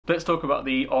Let's talk about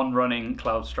the on-running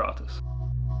Cloudstratus.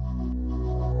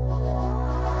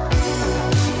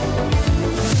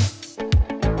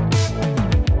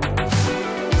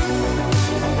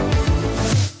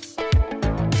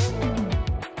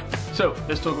 So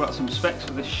let's talk about some specs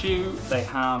for this shoe. They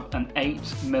have an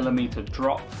 8mm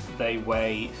drop. They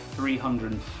weigh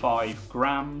 305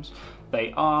 grams.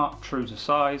 They are true to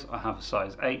size. I have a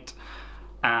size 8.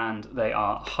 And they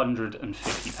are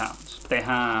 150 pounds. They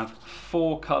have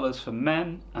 4 colours for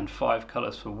men and 5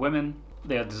 colours for women.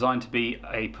 They are designed to be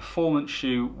a performance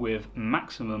shoe with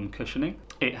maximum cushioning.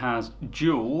 It has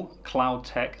dual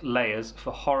Cloudtech layers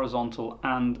for horizontal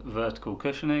and vertical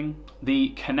cushioning. The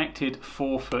connected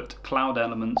forefoot cloud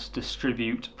elements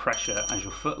distribute pressure as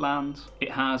your foot lands.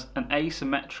 It has an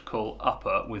asymmetrical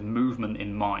upper with movement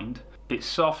in mind. It's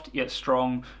soft yet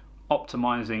strong,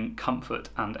 optimizing comfort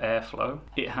and airflow.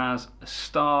 It has a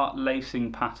star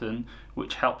lacing pattern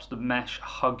which helps the mesh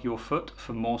hug your foot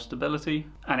for more stability,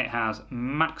 and it has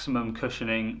maximum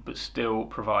cushioning but still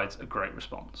provides a great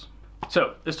response.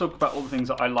 So let's talk about all the things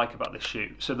that I like about this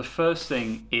shoe. So the first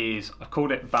thing is, I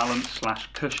called it balance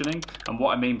 / cushioning, and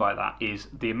what I mean by that is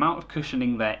the amount of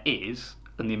cushioning there is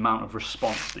and the amount of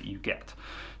response that you get.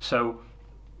 So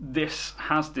this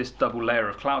has this double layer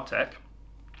of Cloudtech,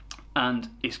 and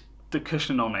the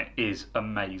cushion on it is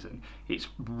amazing. It's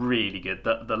really good.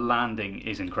 The landing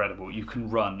is incredible. You can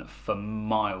run for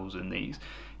miles in these,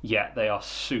 yet they are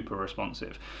super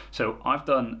responsive. So I've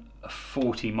done a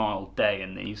 40-mile day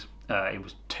in these. It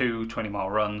was 2 20-mile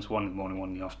runs, one in the morning,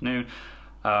 one in the afternoon.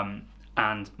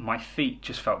 And my feet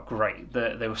just felt great.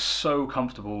 They were so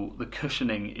comfortable. The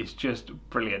cushioning is just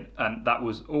brilliant. And that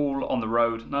was all on the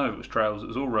road. None of it was trails, it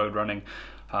was all road running.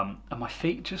 And my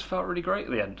feet just felt really great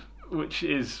at the end, which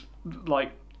is,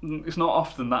 like, it's not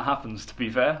often that happens, to be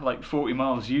fair. Like 40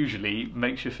 miles usually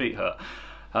makes your feet hurt.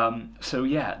 So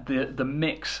yeah, the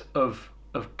mix of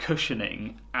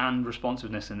cushioning and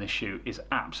responsiveness in this shoe is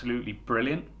absolutely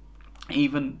brilliant.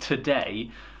 Even today,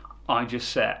 I just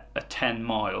set a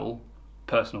 10-mile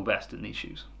personal best in these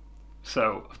shoes.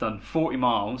 So I've done 40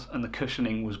 miles and the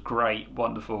cushioning was great,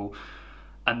 wonderful.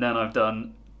 And then I've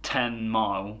done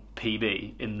 10-mile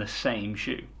PB in the same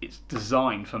shoe. It's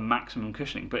designed for maximum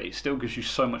cushioning, but it still gives you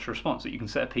so much response that you can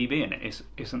set a PB in it.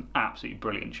 It's an absolutely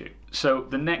brilliant shoe. So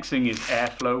the next thing is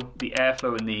airflow. The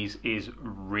airflow in these is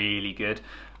really good.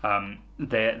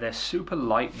 They're super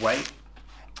lightweight,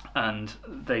 and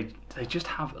they just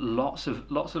have lots of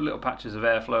little patches of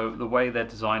airflow. The way they're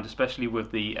designed, especially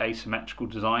with the asymmetrical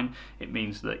design, it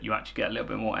means that you actually get a little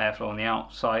bit more airflow on the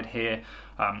outside here.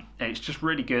 And it's just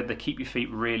really good. They keep your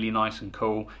feet really nice and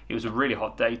cool. It was a really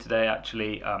hot day today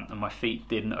actually, and my feet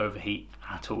didn't overheat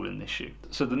at all in this shoe.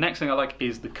 So the next thing I like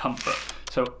is the comfort.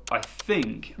 So I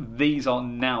think these are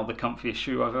now the comfiest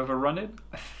shoe I've ever run in.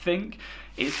 I think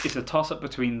it's a toss up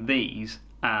between these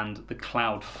and the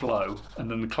Cloud Flow, and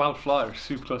then the Cloud Flyer is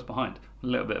super close behind. A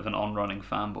little bit of an on-running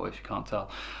fanboy if you can't tell.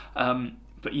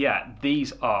 But yeah,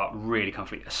 these are really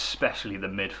comfy, especially the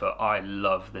midfoot. I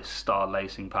love this star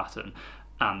lacing pattern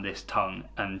and this tongue,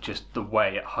 and just the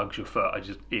way it hugs your foot.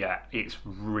 Yeah, it's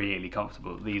really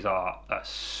comfortable. These are a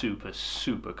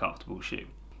super comfortable shoe.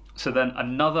 So then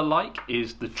another like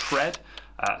is the tread.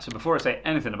 So before I say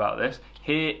anything about this,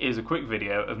 here is a quick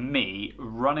video of me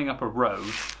running up a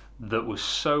road that was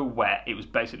so wet it was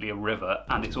basically a river,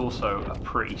 and it's also a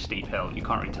pretty steep hill. You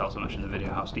can't really tell so much in the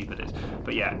video how steep it is,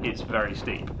 but yeah, it's very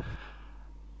steep.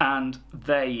 And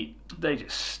they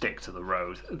just stick to the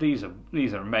road. These are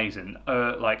amazing.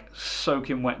 Like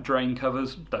soaking wet drain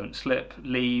covers, don't slip.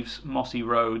 Leaves, mossy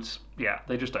roads, yeah,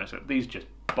 they just don't slip. These just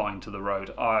bind to the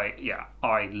road.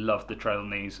 I love the tread on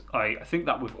these. I think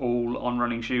that with all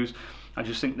on-running shoes, I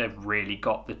just think they've really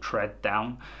got the tread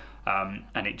down.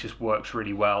 And it just works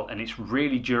really well, and it's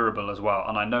really durable as well.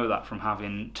 And I know that from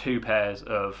having 2 pairs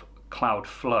of Cloud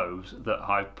Flows that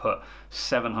I've put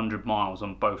 700 miles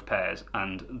on both pairs,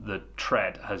 and the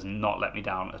tread has not let me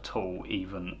down at all,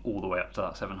 even all the way up to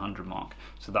that 700 mark.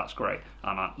 So that's great,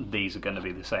 and these are going to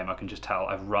be the same. I can just tell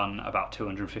I've run about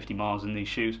 250 miles in these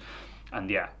shoes, and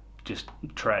yeah, just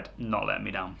tread not letting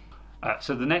me down.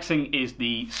 So the next thing is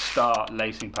the star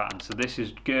lacing pattern. So this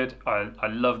is good. I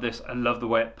love this. I love the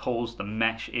way it pulls the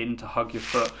mesh in to hug your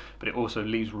foot, but it also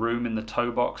leaves room in the toe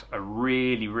box. I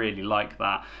really like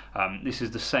that. This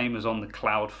is the same as on the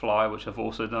Cloud Fly, which I've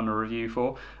also done a review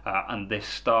for, and this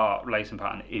star lacing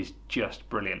pattern is just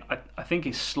brilliant. I think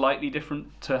it's slightly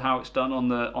different to how it's done on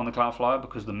the Cloud Flyer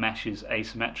because the mesh is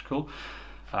asymmetrical.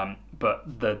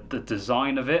 But the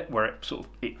design of it, where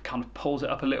it kind of pulls it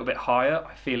up a little bit higher,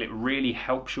 I feel it really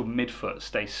helps your midfoot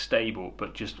stay stable,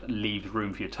 but just leaves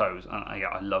room for your toes. And yeah,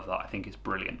 I love that. I think it's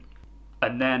brilliant.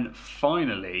 And then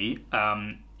finally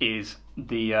is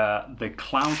the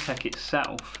Cloudtech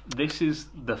itself. This is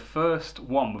the first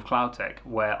one with Cloudtech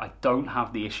where I don't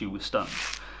have the issue with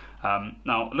stones.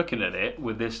 Now, looking at it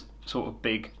with this sort of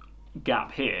big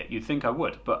gap here, you'd think I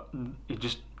would, but it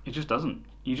just doesn't.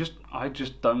 I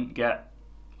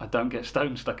don't get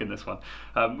stones stuck in this one,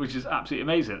 which is absolutely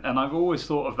amazing. And I've always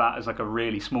thought of that as like a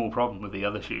really small problem with the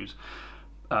other shoes,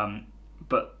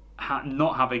 but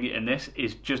not having it in this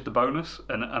is just a bonus.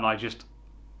 And I've just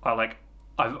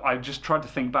tried to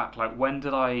think back, like when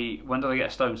did I get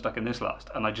a stone stuck in this last?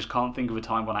 And I just can't think of a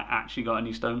time when I actually got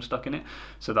any stone stuck in it.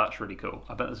 So that's really cool.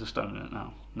 I bet there's a stone in it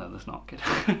now. No, there's not. Good.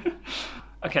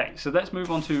 Okay, so let's move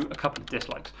on to a couple of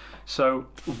dislikes. So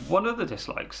one of the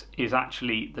dislikes is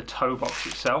actually the toe box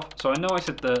itself. So I know I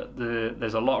said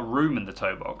there's a lot of room in the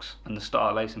toe box, and the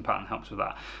star lacing pattern helps with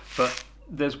that. But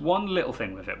there's one little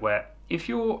thing with it where if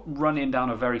you're running down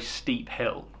a very steep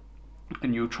hill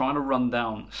and you're trying to run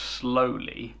down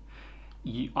slowly,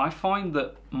 I find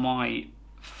that my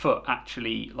foot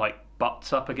actually like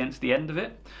butts up against the end of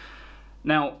it.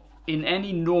 Now, in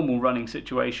any normal running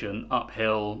situation,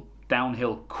 uphill,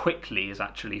 downhill quickly is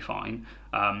actually fine,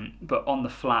 but on the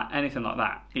flat, anything like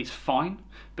that, it's fine,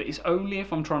 but it's only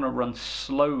if I'm trying to run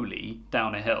slowly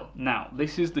down a hill. Now,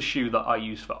 this is the shoe that I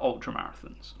use for ultra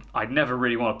marathons. I'd never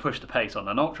really want to push the pace on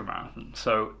an ultra marathon,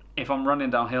 so if I'm running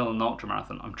downhill in an ultra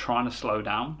marathon, I'm trying to slow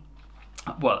down,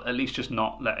 well, at least just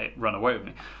not let it run away with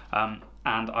me.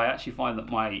 And I actually find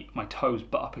that my toes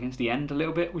butt up against the end a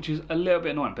little bit, which is a little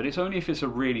bit annoying, but it's only if it's a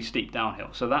really steep downhill.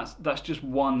 So that's just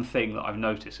one thing that I've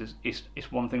noticed.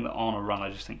 It's one thing that on a run I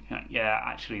just think, yeah,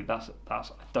 actually that's I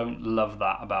don't love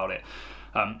that about it.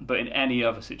 But in any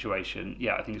other situation,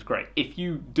 yeah, I think it's great. If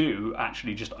you do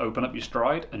actually just open up your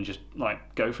stride and just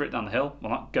like go for it down the hill,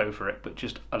 well, not go for it, but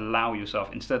just allow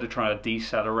yourself, instead of trying to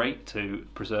decelerate to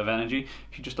preserve energy,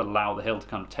 if you just allow the hill to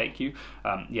kind of take you,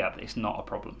 yeah, it's not a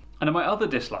problem. And then my other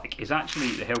dislike is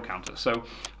actually the heel counter. So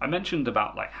I mentioned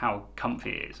about like how comfy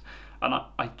it is, and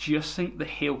I just think the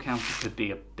heel counter could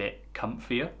be a bit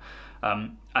comfier.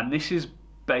 And this is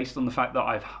based on the fact that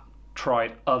I've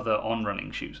tried other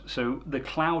on-running shoes. So the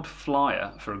Cloud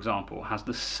Flyer, for example, has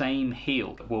the same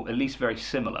heel, well, at least very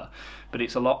similar, but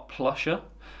it's a lot plusher,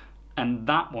 and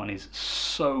that one is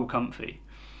so comfy.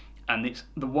 And it's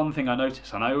the one thing I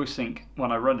notice, and I always think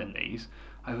when I run in these,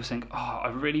 I always think, oh, I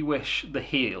really wish the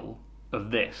heel of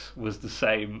this was the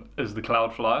same as the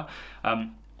Cloud Flyer.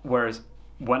 Whereas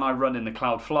when I run in the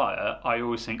Cloud Flyer, I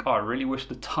always think, oh, I really wish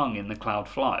the tongue in the Cloud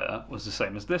Flyer was the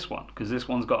same as this one, because this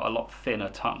one's got a lot thinner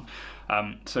tongue.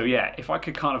 So yeah, if I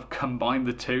could kind of combine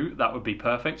the two, that would be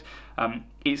perfect.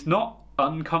 It's not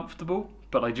uncomfortable,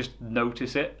 but I just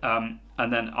notice it. And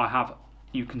then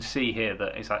you can see here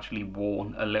that it's actually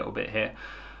worn a little bit here.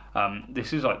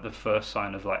 This is like the first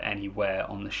sign of like any wear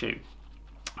on the shoe.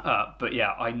 But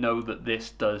yeah, I know that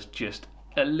this does just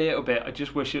a little bit. I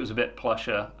just wish it was a bit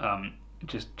plusher.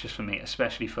 Just for me,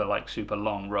 especially for like super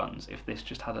long runs. If this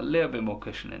just had a little bit more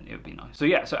cushion in it, would be nice. So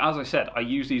yeah, so as I said, I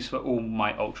use these for all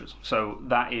my ultras. So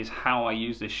that is how I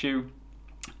use this shoe.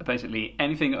 Basically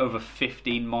anything over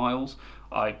 15 miles,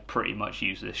 I pretty much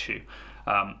use this shoe.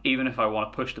 Even if I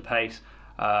want to push the pace,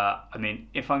 I mean,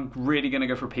 if I'm really going to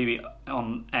go for a PB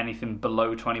on anything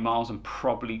below 20 miles, I'm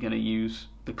probably going to use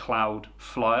the Cloud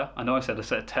Flyer. I know I said a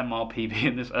 10-mile PB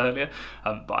in this earlier,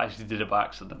 but I actually did it by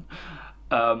accident.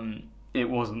 It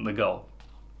wasn't the goal.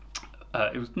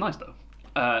 It was nice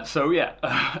though. So yeah,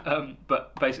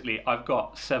 but basically I've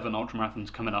got 7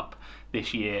 ultramarathons coming up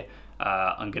this year.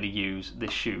 I'm going to use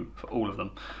this shoe for all of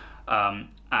them.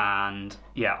 And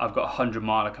yeah, I've got a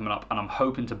 100-miler coming up, and I'm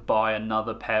hoping to buy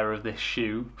another pair of this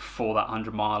shoe for that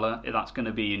 100-miler. That's going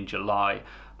to be in July,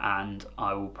 and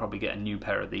I will probably get a new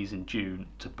pair of these in June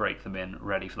to break them in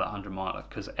ready for that 100-miler,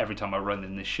 because every time I run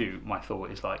in this shoe, my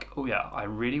thought is like, oh yeah, I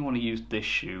really want to use this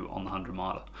shoe on the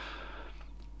 100-miler.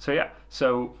 So yeah,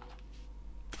 so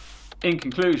in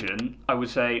conclusion, I would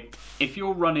say if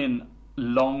you're running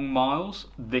long miles,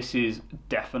 this is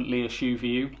definitely a shoe for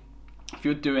you. If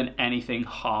you're doing anything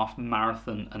half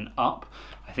marathon and up,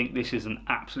 I think this is an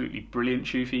absolutely brilliant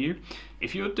shoe for you.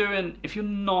 If you're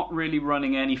not really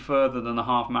running any further than a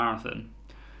half marathon,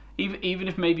 even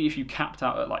if maybe if you capped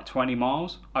out at like 20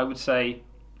 miles, I would say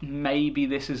maybe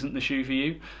this isn't the shoe for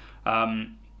you.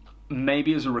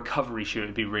 Maybe as a recovery shoe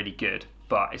it'd be really good,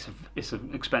 but it's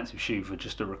an expensive shoe for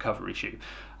just a recovery shoe.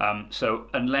 So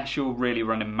unless you're really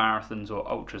running marathons or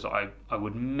ultras, I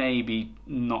would maybe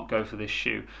not go for this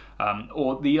shoe.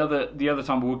 Or the other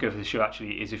time I would go for this shoe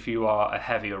actually is if you are a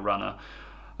heavier runner.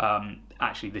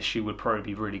 Actually, this shoe would probably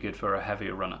be really good for a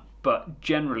heavier runner. But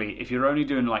generally, if you're only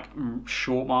doing like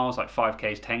short miles, like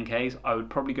 5Ks, 10Ks, I would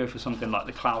probably go for something like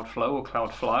the Cloud Flow or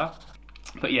Cloud Flyer.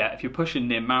 But yeah, if you're pushing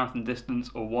near marathon distance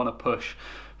or want to push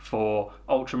for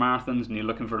ultra marathons and you're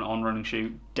looking for an on-running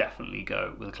shoe, definitely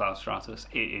go with the Cloudstratus.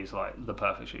 It is like the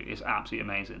perfect shoe. It's absolutely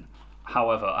amazing.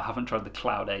 However, I haven't tried the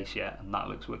Cloud Ace yet, and that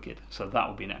looks wicked. So that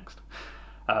will be next.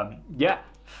 Yeah,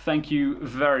 thank you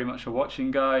very much for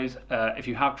watching, guys. If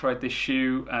you have tried this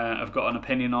shoe, I've got an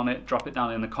opinion on it, drop it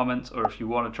down in the comments, or if you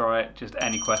want to try it, just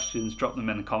any questions, drop them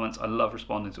in the comments. I love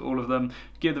responding to all of them.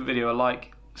 Give the video a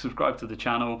like, subscribe to the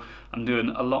channel. I'm doing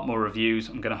a lot more reviews.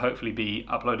 I'm going to hopefully be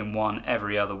uploading one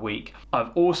every other week.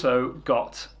 I've also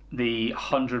got the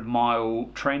 100-mile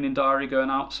training diary going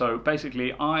out. So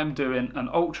basically I'm doing an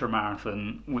ultra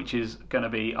marathon, which is going to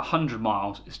be 100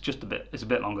 miles. It's a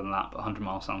bit longer than that, but 100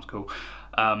 miles sounds cool.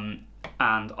 And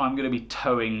I'm going to be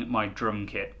towing my drum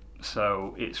kit.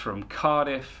 So it's from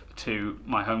Cardiff to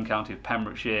my home county of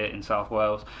Pembrokeshire in South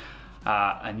Wales.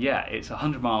 And yeah, it's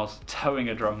 100 miles towing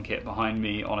a drum kit behind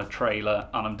me on a trailer,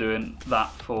 and I'm doing that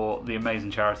for the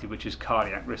amazing charity which is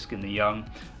Cardiac Risk in the Young,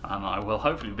 and I will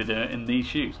hopefully be doing it in these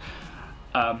shoes.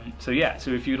 So yeah,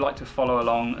 so if you'd like to follow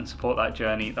along and support that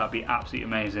journey, that'd be absolutely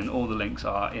amazing. All the links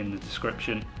are in the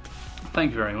description.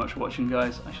 Thank you very much for watching,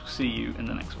 guys. I shall see you in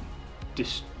the next one.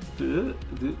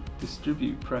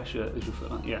 Distribute pressure as your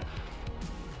foot. Yeah,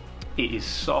 it is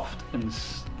soft and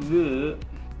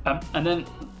then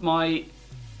my